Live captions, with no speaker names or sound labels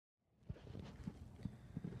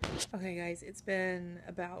Okay, guys, it's been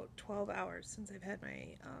about 12 hours since I've had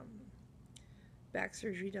my back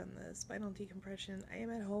surgery done, the spinal decompression. I am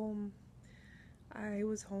at home. I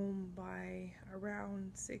was home by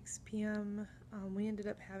around 6 p.m. We ended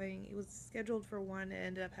up having, it was scheduled for 1, it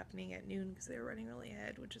ended up happening at noon because they were running really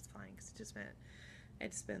ahead, which is fine because it just meant I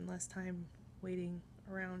had to spend less time waiting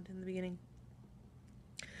around in the beginning.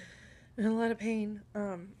 And a lot of pain.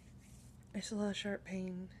 I still have sharp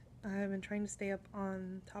pain. I've been trying to stay up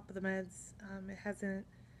on top of the meds. It hasn't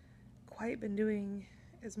quite been doing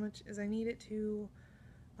as much as I need it to.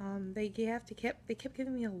 They kept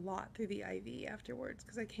giving me a lot through the IV afterwards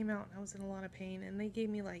because I came out and I was in a lot of pain, and they gave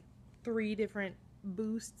me like 3 different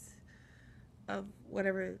boosts of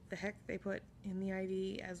whatever the heck they put in the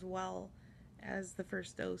IV, as well as the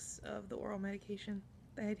first dose of the oral medication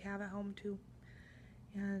that I'd have at home too.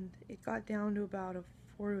 And it got down to about a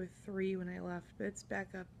 4 to a 3 when I left, but it's back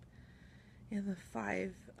up in the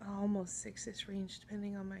 5, almost 6-ish range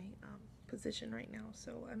depending on my position right now.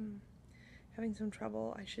 So I'm having some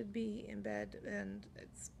trouble. I should be in bed, and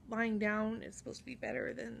it's lying down is supposed to be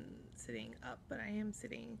better than sitting up, but I am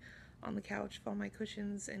sitting on the couch with all my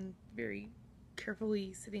cushions and very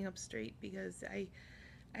carefully sitting up straight because I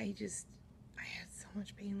had so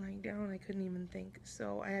much pain lying down I couldn't even think.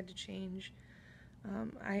 So I had to change.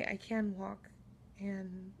 I can walk,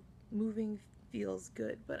 and moving feels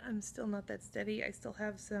good, but I'm still not that steady. I still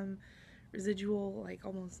have some residual, like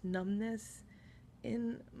almost numbness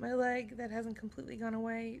in my leg that hasn't completely gone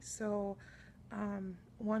away. So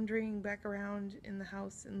wandering back around in the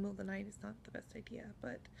house in the middle of the night is not the best idea,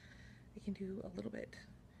 but I can do a little bit.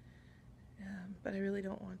 But I really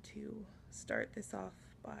don't want to start this off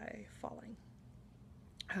by falling.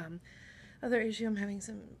 Other issue I'm having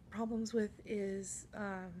some problems with is,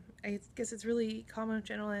 I guess it's really common with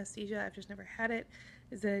general anesthesia, I've just never had it,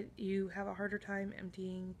 is that you have a harder time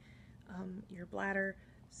emptying your bladder.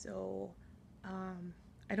 So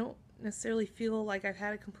I don't necessarily feel like I've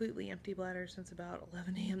had a completely empty bladder since about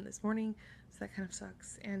 11 a.m. this morning, so that kind of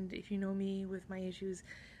sucks. And if you know me with my issues,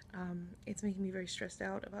 it's making me very stressed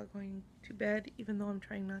out about going to bed, even though I'm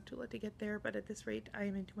trying not to let it get there. But at this rate, I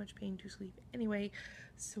am in too much pain to sleep anyway,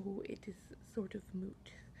 so it is sort of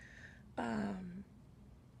moot.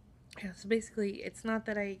 Yeah, so basically, it's not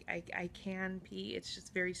that I can pee, it's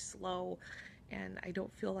just very slow, and I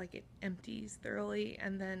don't feel like it empties thoroughly.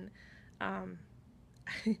 And then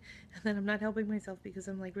and then I'm not helping myself because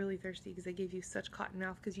I'm like really thirsty because they gave you such cotton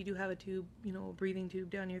mouth, because you do have a tube, a breathing tube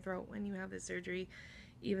down your throat when you have this surgery.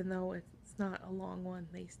 Even though it's not a long one,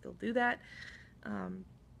 they still do that.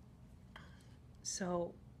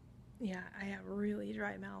 So yeah, I have really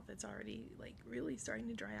dry mouth. It's already like really starting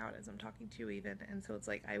to dry out as I'm talking to you even. And so it's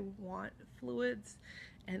like I want fluids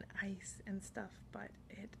and ice and stuff, but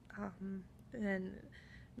it then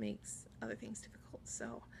makes other things difficult.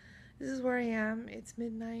 So this is where I am. It's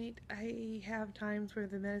midnight. I have times where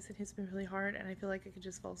the medicine hits me really hard and I feel like I could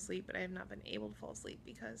just fall asleep, but I have not been able to fall asleep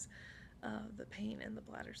because of the pain and the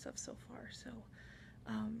bladder stuff so far. So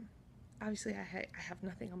obviously I have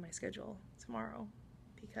nothing on my schedule tomorrow,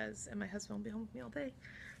 and my husband will be home with me all day,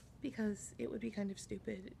 because it would be kind of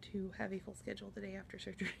stupid to have a full schedule the day after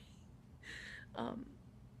surgery.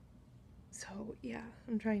 So yeah,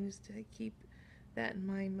 I'm trying just to keep that in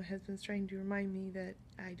mind. My husband's trying to remind me that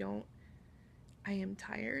I am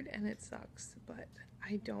tired and it sucks, but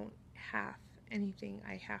I don't have anything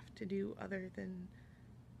I have to do other than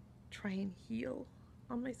try and heal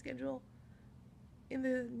on my schedule in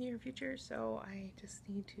the near future. So I just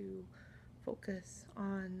need to focus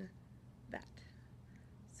on that.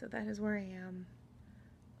 So that is where I am.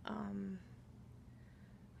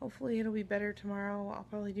 Hopefully it'll be better tomorrow. I'll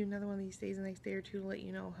probably do another one of these days the next day or two to let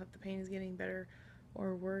you know if the pain is getting better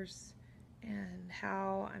or worse and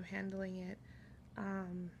how I'm handling it.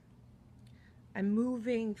 I'm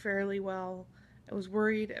moving fairly well. I was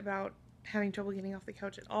worried about having trouble getting off the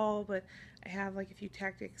couch at all, but I have like a few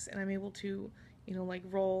tactics, and I'm able to, like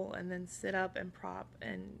roll and then sit up and prop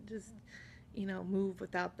and just, move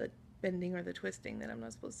without the bending or the twisting that I'm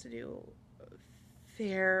not supposed to do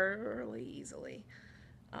fairly easily,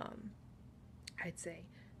 I'd say.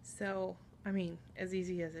 So, I mean, as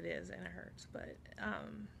easy as it is, and it hurts, but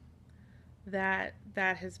that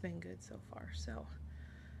has been good so far. So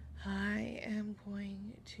I am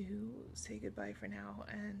going to say goodbye for now,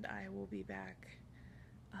 and I will be back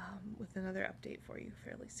with another update for you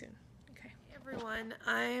fairly soon. Okay. Hey everyone,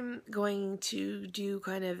 I'm going to do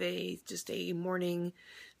kind of just a morning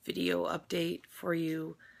video update for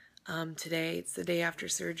you today. It's the day after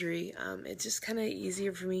surgery. It's just kind of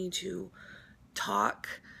easier for me to talk.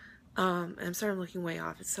 I'm sorry I'm looking way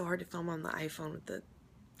off. It's so hard to film on the iPhone with the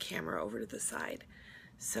camera over to the side.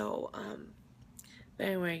 So, but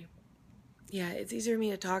anyway, yeah, it's easier for me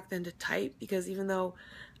to talk than to type, because even though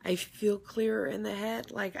I feel clearer in the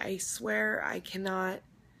head, like, I swear I cannot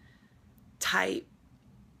type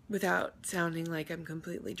without sounding like I'm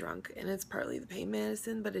completely drunk. And it's partly the pain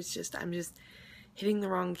medicine, but it's just, I'm just hitting the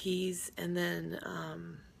wrong keys, and then,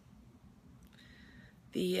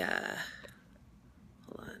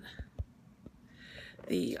 hold on,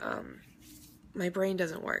 my brain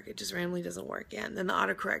doesn't work. It just randomly doesn't work. Yeah, and then the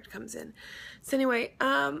autocorrect comes in. So anyway,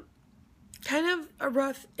 kind of a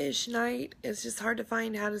rough-ish night. It's just hard to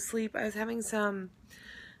find how to sleep. I was having some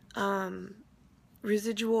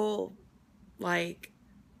residual, like,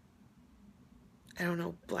 I don't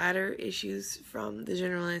know, bladder issues from the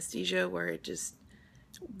general anesthesia, where it just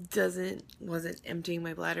wasn't emptying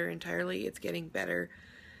my bladder entirely. It's getting better.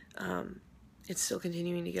 It's still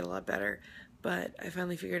continuing to get a lot better, but I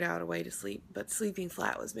finally figured out a way to sleep. But sleeping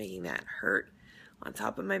flat was making that hurt on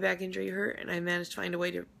top of my back injury hurt, and I managed to find a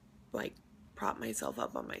way to, like, prop myself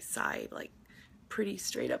up on my side, like, pretty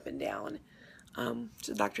straight up and down, which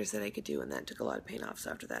the doctor said I could do, and that took a lot of pain off.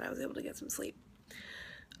 So after that, I was able to get some sleep.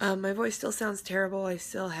 My voice still sounds terrible. I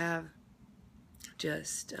still have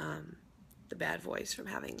just the bad voice from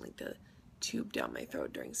having, like, the tube down my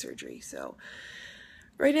throat during surgery. So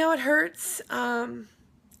right now it hurts. And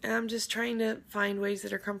I'm just trying to find ways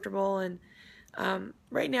that are comfortable. And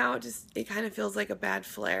right now it kind of feels like a bad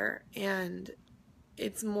flare. And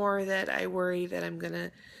it's more that I worry that I'm going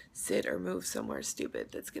to sit or move somewhere stupid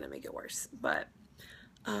that's going to make it worse. But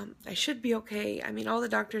I should be okay. I mean, all the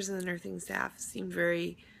doctors and the nursing staff seem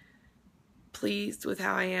very pleased with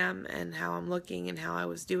how I am and how I'm looking and how I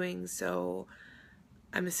was doing. So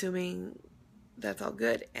I'm assuming that's all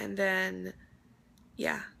good. And then,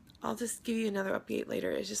 yeah, I'll just give you another update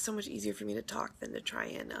later. It's just so much easier for me to talk than to try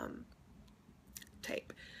and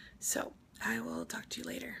type. So I will talk to you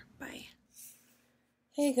later. Bye.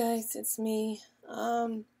 Hey guys, it's me.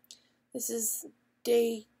 This is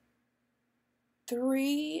day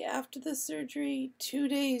 3 after the surgery, 2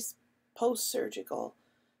 days post-surgical.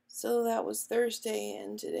 So that was Thursday,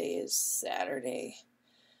 and today is Saturday.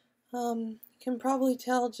 You can probably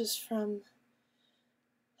tell just from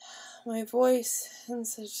my voice and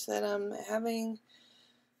such that I'm having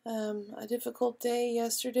a difficult day.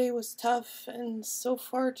 Yesterday was tough, and so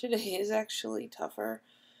far today is actually tougher,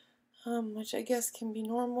 which I guess can be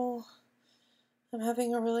normal. I'm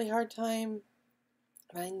having a really hard time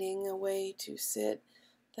finding a way to sit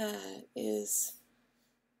that is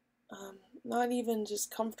not even just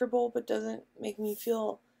comfortable, but doesn't make me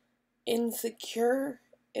feel insecure,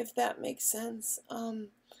 if that makes sense. I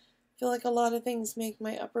feel like a lot of things make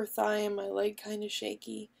my upper thigh and my leg kind of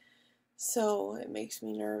shaky, so it makes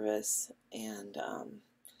me nervous. And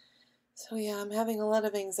so yeah, I'm having a lot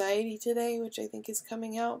of anxiety today, which I think is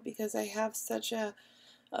coming out because I have such a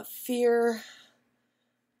fear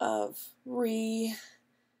of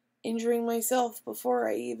injuring myself before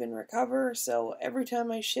I even recover. So every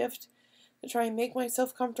time I shift to try and make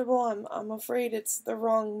myself comfortable, I'm afraid it's the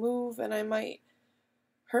wrong move and I might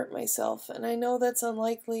hurt myself. And I know that's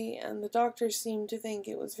unlikely, and the doctors seem to think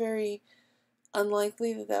it was very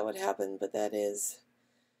unlikely that that would happen, but that is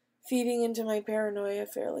feeding into my paranoia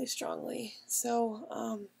fairly strongly. So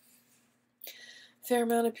a fair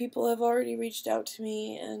amount of people have already reached out to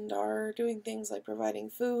me and are doing things like providing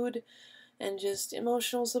food and just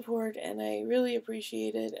emotional support, and I really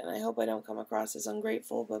appreciate it, and I hope I don't come across as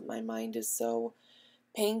ungrateful, but my mind is so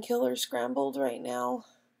painkiller scrambled right now,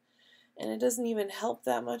 and it doesn't even help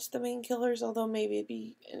that much, the painkillers, although maybe it'd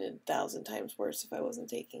be 1,000 times worse if I wasn't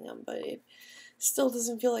taking them, but it still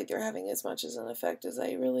doesn't feel like they're having as much as an effect as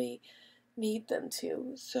I really need them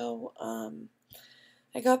to. So,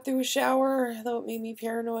 I got through a shower, though it made me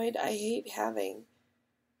paranoid. I hate having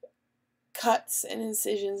cuts and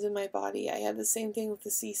incisions in my body. I had the same thing with the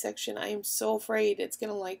C-section. I am so afraid it's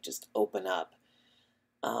gonna, like, just open up.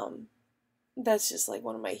 That's just, like,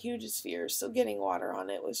 one of my hugest fears. So getting water on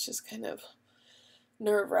it was just kind of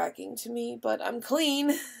nerve-wracking to me. But I'm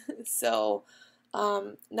clean. So,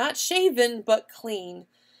 not shaven, but clean.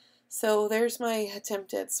 So there's my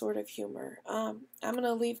attempt at sort of humor. I'm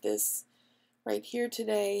gonna leave this right here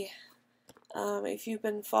today. If you've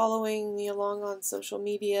been following me along on social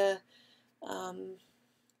media,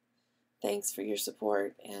 thanks for your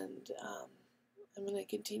support, and I'm going to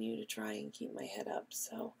continue to try and keep my head up.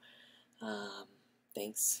 So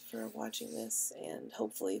thanks for watching this, and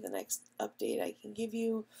hopefully the next update I can give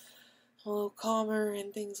you a little calmer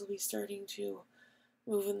and things will be starting to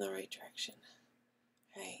move in the right direction.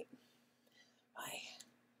 All right, bye.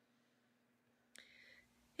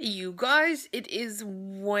 You guys, it is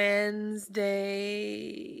Wednesday.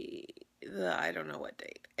 I don't know what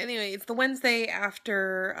date. Anyway, it's the Wednesday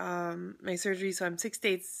after my surgery, so I'm 6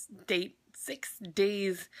 days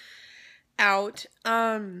out.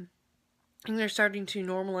 And they're starting to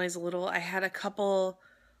normalize a little. I had a couple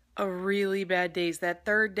of really bad days. That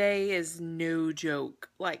third day is no joke.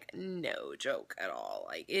 Like, no joke at all.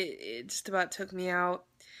 Like, it just about took me out.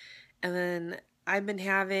 And then I have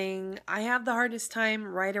the hardest time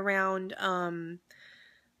right around,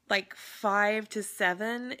 like 5 to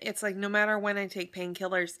 7. It's like no matter when I take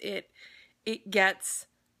painkillers, it gets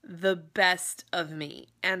the best of me.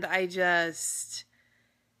 And I just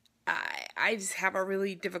have a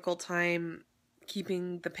really difficult time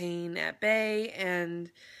keeping the pain at bay and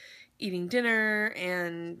eating dinner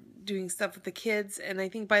and doing stuff with the kids. And I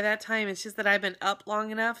think by that time, it's just that I've been up long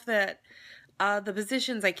enough that the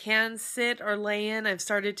positions I can sit or lay in, I've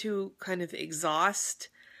started to kind of exhaust.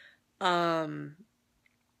 So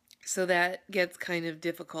that gets kind of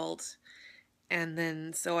difficult. And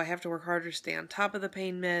then, so I have to work harder to stay on top of the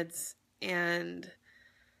pain meds. And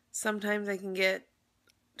sometimes I can get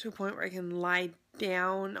to a point where I can lie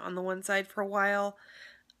down on the one side for a while.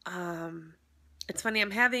 It's funny, I'm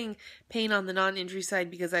having pain on the non-injury side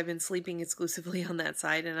because I've been sleeping exclusively on that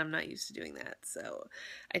side and I'm not used to doing that. So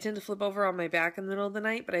I tend to flip over on my back in the middle of the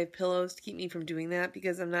night, but I have pillows to keep me from doing that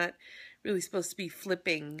because I'm not really supposed to be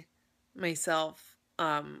flipping myself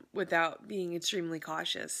without being extremely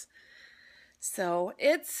cautious. So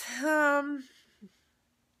it's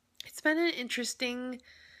been an interesting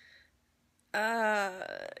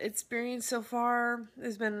experience so far.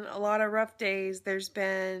 There's been a lot of rough days. There's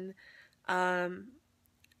been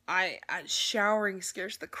showering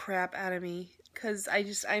scares the crap out of me because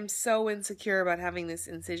I'm so insecure about having this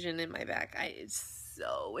incision in my back. It's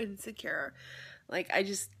so insecure. Like,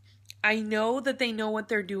 I know that they know what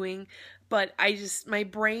they're doing, but my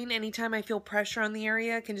brain, anytime I feel pressure on the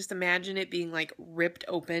area, can just imagine it being like ripped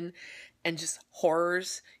open and just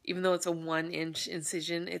horrors. Even though it's a 1-inch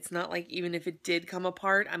incision, it's not like even if it did come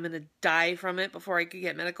apart, I'm going to die from it before I could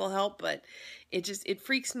get medical help, but it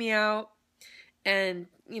freaks me out. And,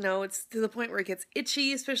 it's to the point where it gets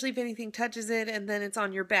itchy, especially if anything touches it, and then it's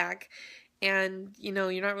on your back. And,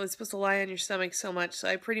 you're not really supposed to lie on your stomach so much. So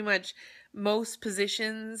I pretty much, most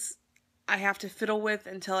positions I have to fiddle with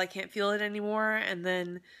until I can't feel it anymore. And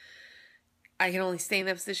then I can only stay in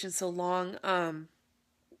that position so long.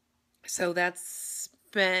 So that's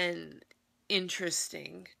been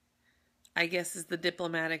interesting, I guess is the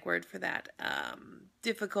diplomatic word for that.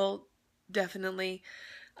 Difficult, definitely.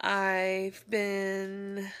 I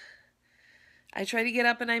try to get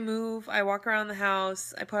up and I move. I walk around the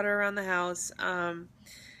house. I putter around the house.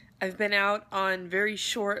 I've been out on very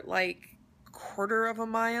short, like 1/4 of a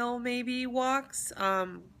mile maybe walks.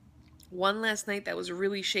 One last night that was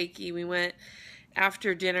really shaky. We went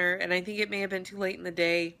after dinner and I think it may have been too late in the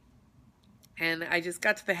day. And I just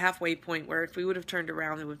got to the halfway point where if we would have turned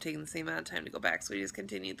around, it would have taken the same amount of time to go back. So we just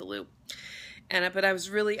continued the loop. But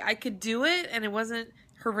I could do it and it wasn't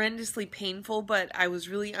horrendously painful, but I was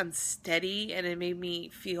really unsteady and it made me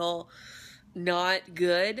feel not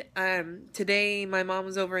good. Today my mom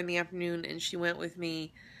was over in the afternoon and she went with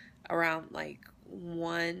me around like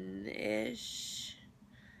 1-ish.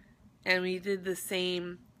 And we did the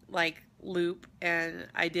same like loop and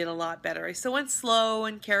I did a lot better. I still went slow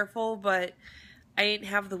and careful, but I didn't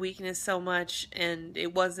have the weakness so much and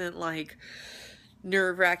it wasn't like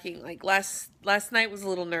nerve-wracking. Like last night was a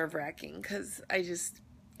little nerve-wracking because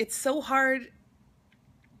it's so hard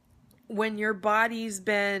when your body's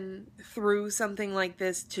been through something like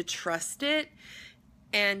this to trust it,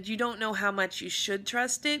 and you don't know how much you should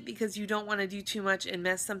trust it because you don't want to do too much and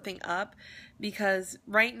mess something up. Because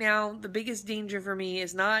right now the biggest danger for me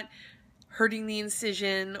is not hurting the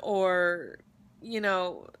incision or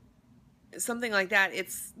something like that.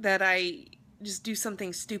 It's that I just do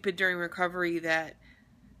something stupid during recovery that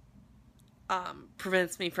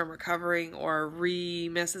prevents me from recovering or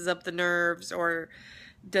messes up the nerves or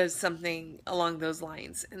does something along those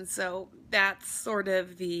lines. And so that's sort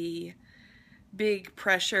of the big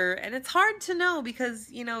pressure. And it's hard to know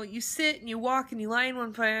because, you sit and you walk and you lie in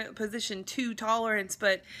one position to tolerance,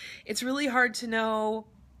 but it's really hard to know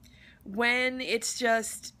when it's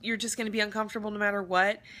just, you're just going to be uncomfortable no matter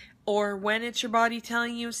what, or when it's your body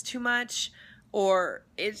telling you it's too much, or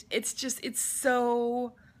it's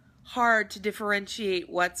so hard to differentiate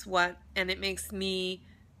what's what, and it makes me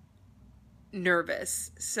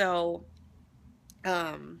nervous. So,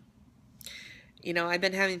 I've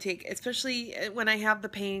been having to take, especially when I have the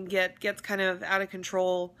pain gets kind of out of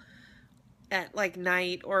control, at like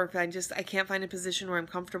night, or if I can't find a position where I'm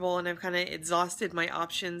comfortable and I've kind of exhausted my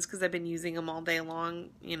options because I've been using them all day long,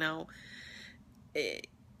 you know,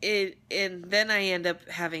 and then I end up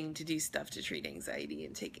having to do stuff to treat anxiety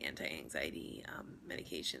and take anti-anxiety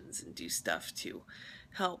medications and do stuff to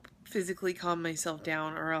help physically calm myself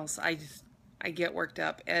down, or else I get worked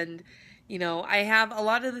up. And you know, I have a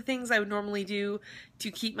lot of the things I would normally do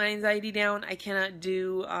to keep my anxiety down. I cannot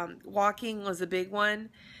do. Walking was a big one,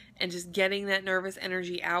 and just getting that nervous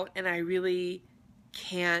energy out, and I really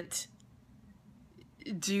can't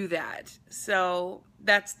do that. So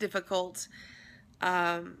that's difficult.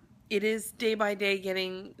 It is day by day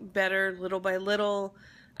getting better, little by little.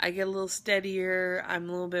 I get a little steadier. I'm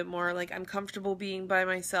a little bit more like I'm comfortable being by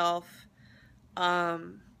myself.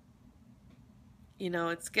 You know,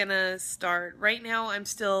 it's gonna start. Right now, I'm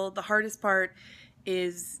still, the hardest part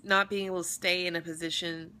is not being able to stay in a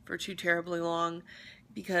position for too terribly long,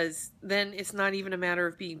 because then it's not even a matter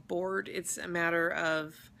of being bored. It's a matter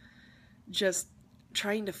of just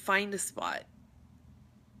trying to find a spot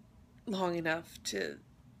long enough to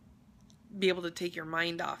be able to take your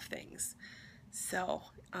mind off things. So,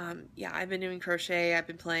 yeah, I've been doing crochet. I've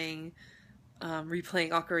been playing,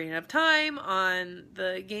 replaying Ocarina of Time on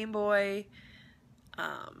the Game Boy.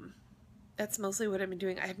 That's mostly what I've been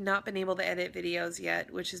doing. I have not been able to edit videos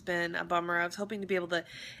yet, which has been a bummer. I was hoping to be able to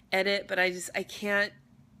edit, but I can't.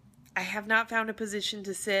 I have not found a position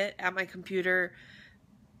to sit at my computer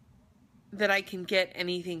that I can get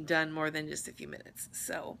anything done more than just a few minutes.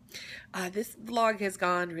 So this vlog has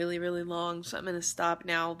gone really, really long, so I'm going to stop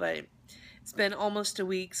now, but it's been almost a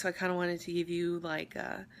week, so I kind of wanted to give you like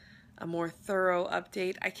a more thorough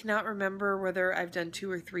update. I cannot remember whether I've done 2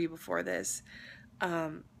 or 3 before this.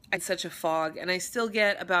 I'm such a fog, and I still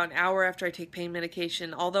get about an hour after I take pain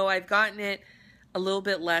medication, although I've gotten it a little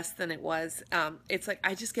bit less than it was. It's like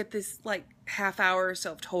I just get this like half hour or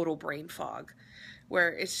so of total brain fog, where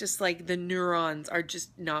it's just like the neurons are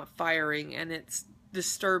just not firing, and it's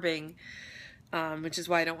disturbing, which is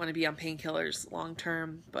why I don't want to be on painkillers long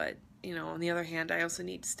term. But, you know, on the other hand, I also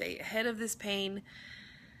need to stay ahead of this pain.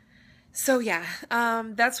 So yeah,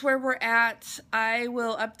 that's where we're at. I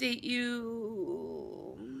will update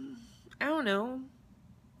you, I don't know,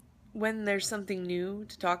 when there's something new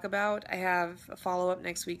to talk about. I have a follow-up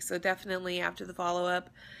next week, so definitely after the follow-up.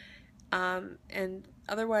 And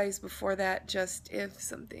otherwise, before that, just if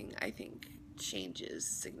something, I think, changes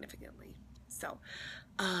significantly. So,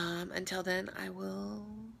 until then, I will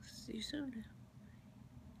see you soon.